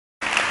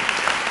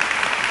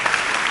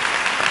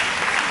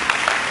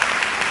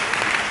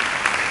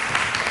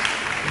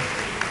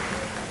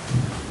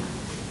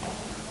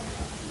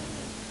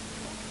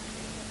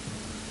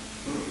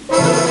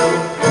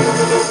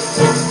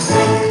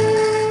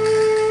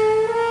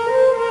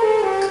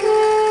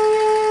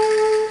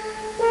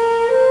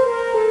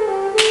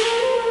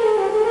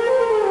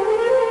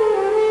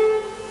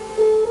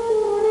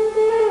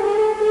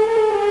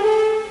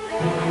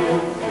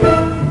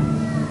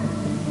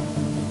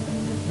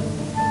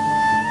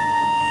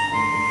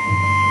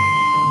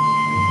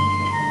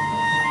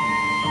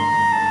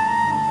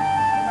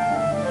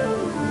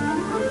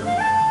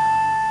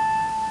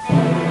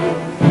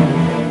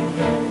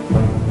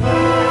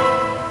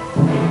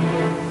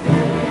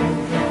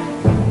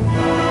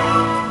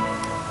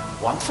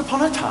Once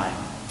upon a time,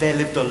 there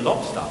lived a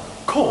lobster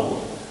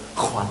called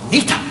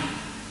Juanita.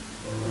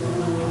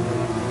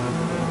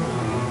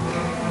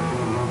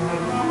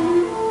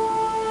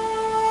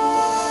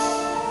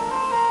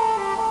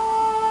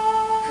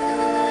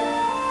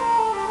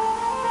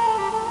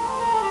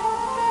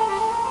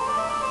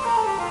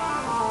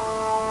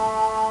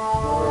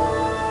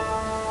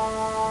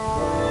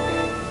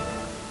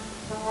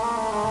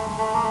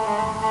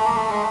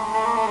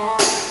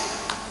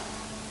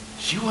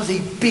 She was a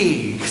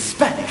big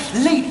Spanish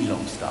lady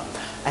lobster,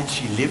 and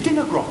she lived in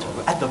a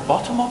grotto at the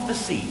bottom of the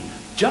sea,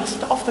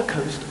 just off the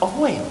coast of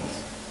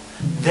Wales.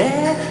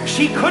 There,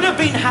 she could have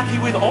been happy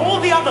with all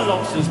the other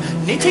lobsters,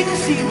 knitting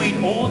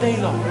seaweed all day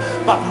long.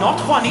 But not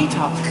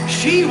Juanita.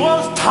 She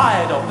was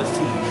tired of the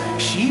sea.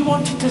 She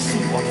wanted to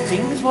see what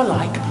things were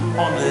like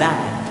on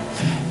land.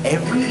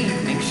 Every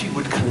evening she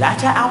would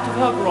clatter out of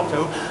her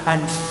grotto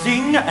and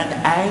sing an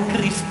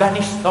angry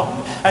Spanish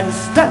song and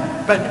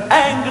stamp an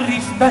angry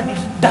Spanish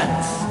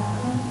dance.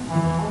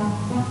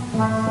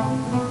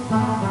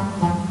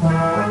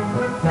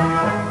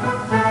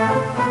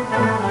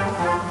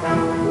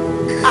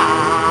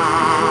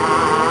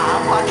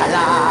 What a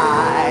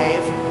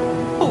life!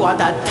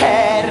 What a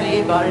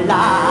terrible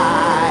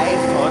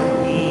life for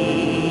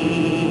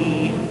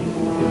me!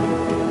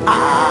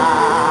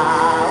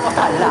 What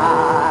a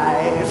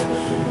life!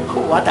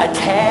 What a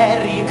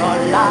terrible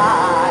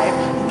life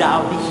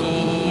down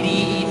here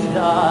in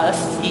the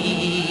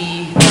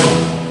sea!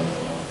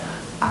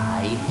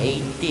 I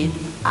hate it,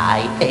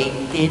 I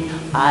hate it,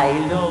 I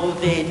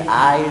loathe it,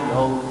 I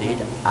loathe it,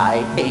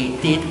 I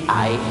hate it,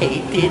 I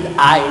hate it,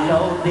 I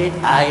loathe it,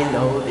 I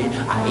loathe it,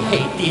 I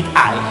hate it,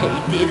 I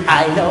hate it,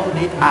 I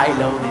loathe it, I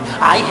loathe it,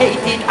 I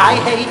hate it, I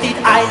hate it,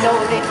 I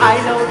loathe it, I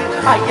loathe it,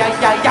 ay ay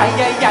ay ay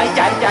ay ay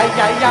ay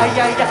ay ay ay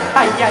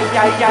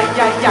ay ay ay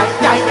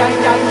ay ay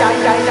ay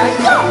ay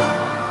ay ay.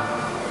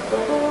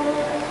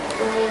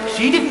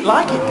 She didn't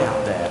like it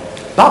down there,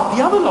 but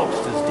the other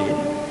lobsters did.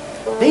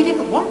 They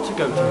didn't want to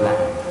go to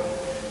land.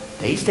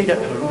 They stayed at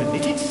home and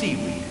knitted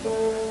seaweed.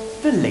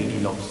 The lady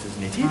lobsters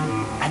knitted,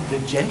 and the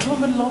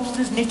gentlemen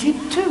lobsters knitted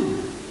too.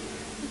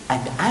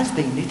 And as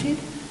they knitted,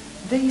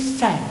 they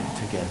sang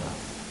together.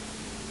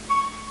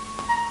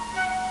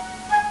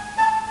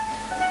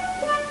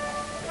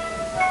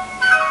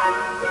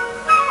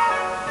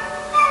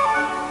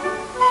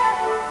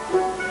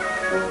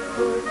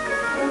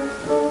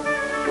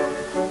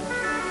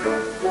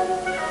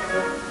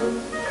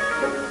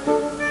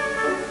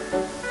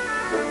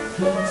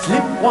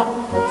 Slip one,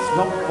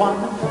 slop one,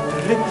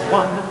 drip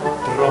one,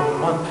 drop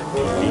one,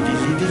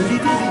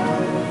 dilly-dilly-dilly-dilly-doo,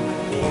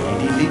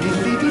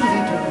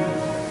 dilly-dilly-dilly-dilly-doo.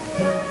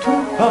 To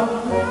her,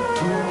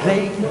 to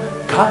play,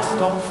 cast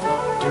off,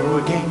 do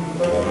again,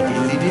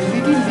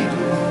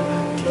 dilly-dilly-dilly-dilly-doo,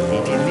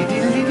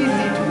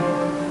 dilly-dilly-dilly-dilly-doo.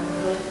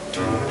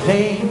 To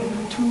play,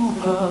 to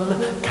pearl,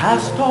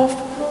 cast off,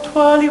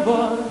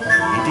 twirly-whirl,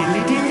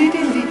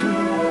 dilly-dilly-dilly-dilly-doo,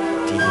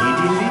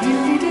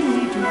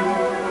 dilly-dilly-dilly-dilly-doo,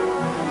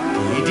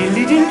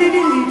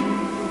 dilly-dilly-dilly-dilly-doo.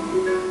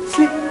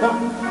 Slip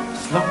one,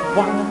 slop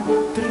one,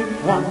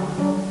 drip one,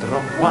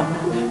 drop one,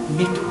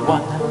 knit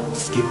one,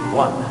 skip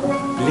one,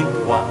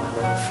 blip one,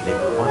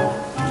 flip one,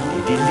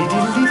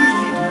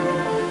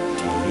 dilly-dilly-dilly-dilly-doo,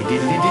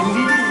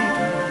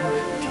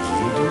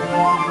 dilly-dilly-dilly-dilly-doo.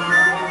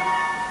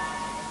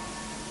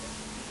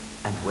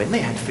 And when they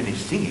had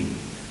finished singing,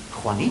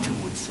 Juanita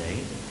would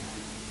say,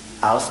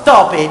 "Oh,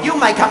 stop it! You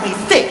make me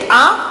sick,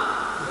 huh?"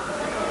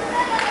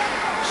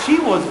 she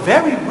was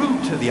very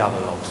rude to the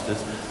other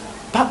lobsters,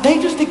 but they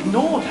just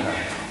ignored her.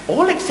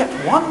 All except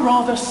one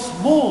rather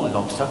small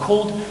lobster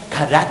called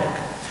CCOHK.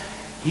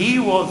 He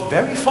was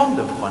very fond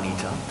of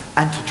Juanita,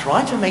 and to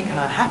try to make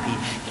her happy,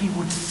 he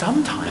would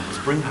sometimes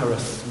bring her a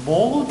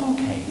small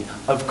bouquet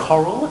of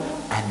coral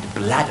and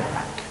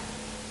bladderwrack.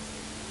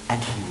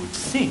 And he would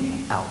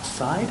sing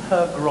outside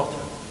her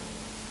grotto.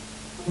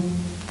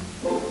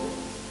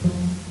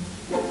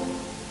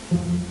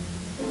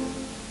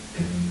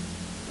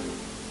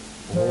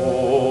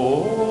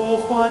 Oh,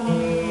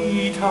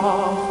 Juanita,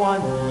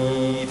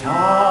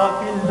 Juanita,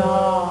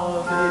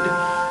 beloved,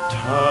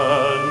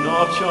 turn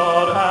not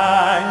your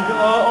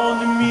anger on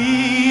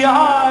me, I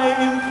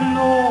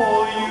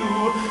implore you.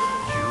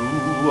 You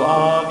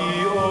are the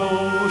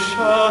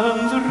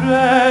ocean's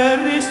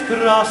rarest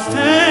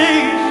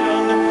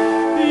crustacean.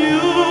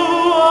 You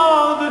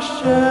are the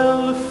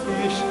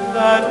shellfish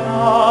that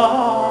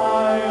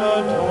I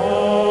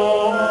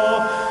adore.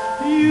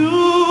 You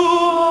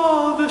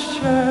are the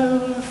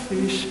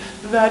shellfish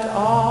that I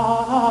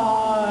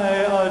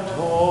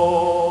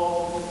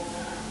adore.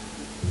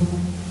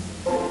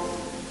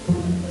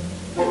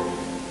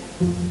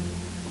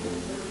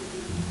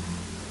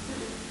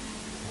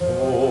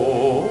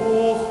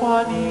 Oh,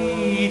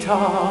 Juanita,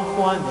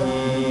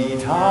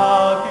 Juanita,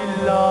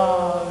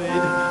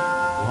 beloved,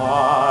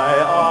 why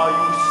are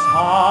you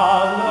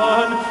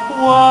sullen?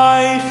 Why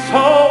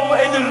so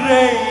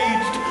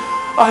enraged?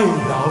 I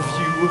love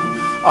you,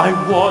 I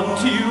want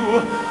you,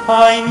 I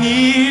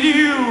need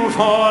you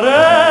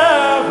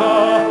forever.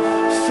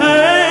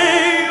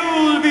 Say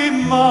you'll be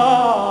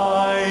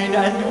mine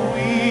and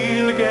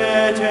we'll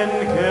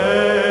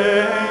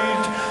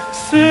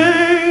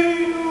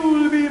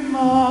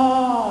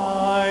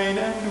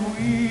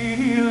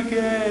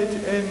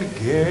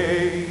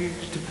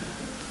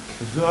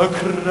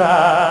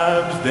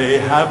crabs, they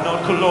have no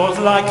claws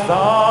like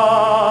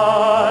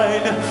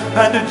thine,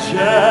 and a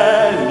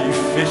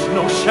jellyfish,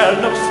 no shell,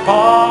 no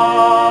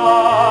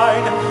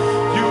spine.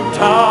 You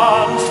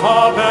dance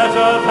far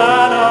better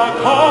than a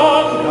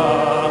conga,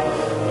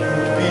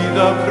 you'd be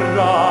the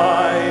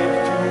bride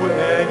to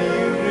any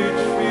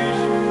rich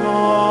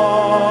fishmonger.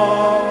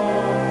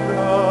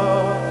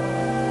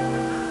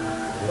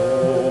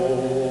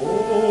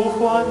 Oh,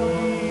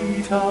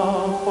 Juanita,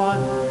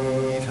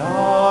 Juanita,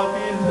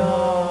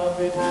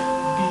 beloved,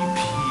 be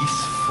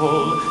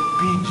peaceful,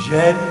 be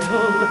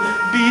gentle,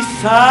 be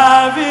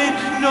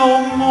savage no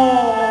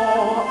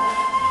more.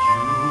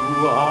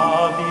 You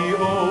are the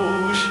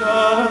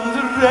ocean's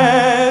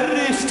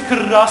rarest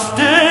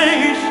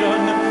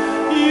crustacean.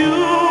 You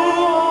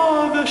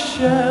are the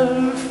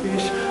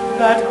shellfish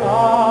that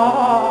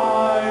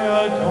I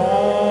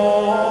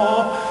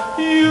adore.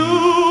 You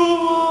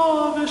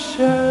are the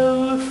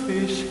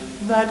shellfish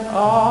that I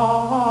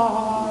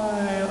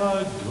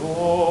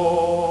adore.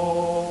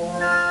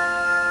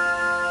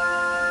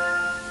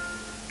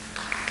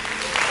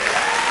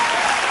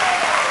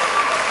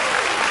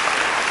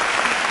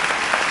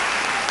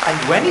 And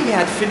when he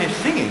had finished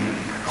singing,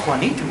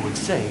 Juanita would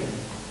say,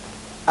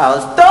 Oh,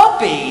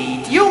 stop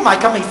it! You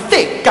make me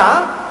sick,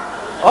 huh?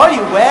 All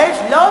you Welsh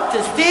love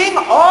to sing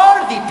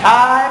all the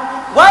time.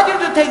 Why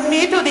don't you take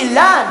me to the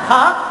land,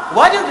 huh?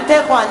 Why don't you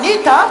take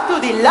Juanita to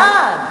the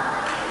land?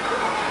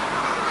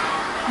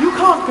 "You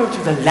can't go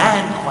to the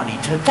land,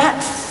 Juanita.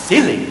 That's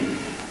silly."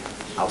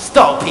 Oh,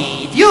 stop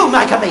it! You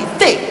make me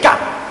sick, huh?